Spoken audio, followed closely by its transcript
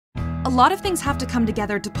A lot of things have to come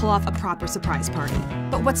together to pull off a proper surprise party.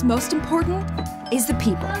 But what's most important is the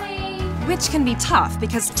people. Which can be tough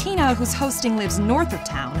because Tina, who's hosting, lives north of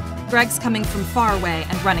town, Greg's coming from far away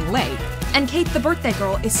and running late, and Kate, the birthday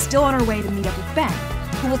girl, is still on her way to meet up with Ben,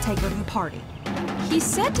 who will take her to the party. He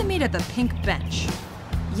said to meet at the pink bench,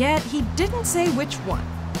 yet he didn't say which one.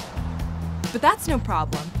 But that's no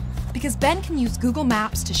problem, because Ben can use Google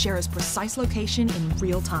Maps to share his precise location in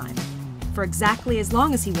real time, for exactly as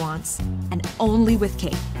long as he wants, and only with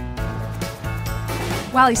Kate.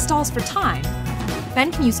 While he stalls for time,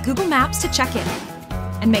 Ben can use Google Maps to check in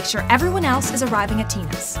and make sure everyone else is arriving at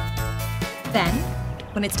Tina's. Then,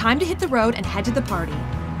 when it's time to hit the road and head to the party,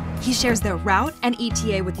 he shares their route and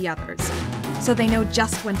ETA with the others, so they know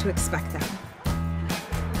just when to expect them.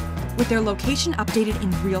 With their location updated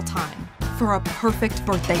in real time for a perfect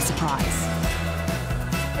birthday surprise.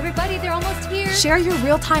 Everybody, they're almost here. Share your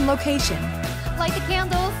real-time location Light the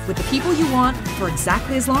candles. with the people you want for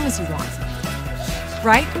exactly as long as you want.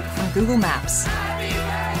 Right from Google Maps.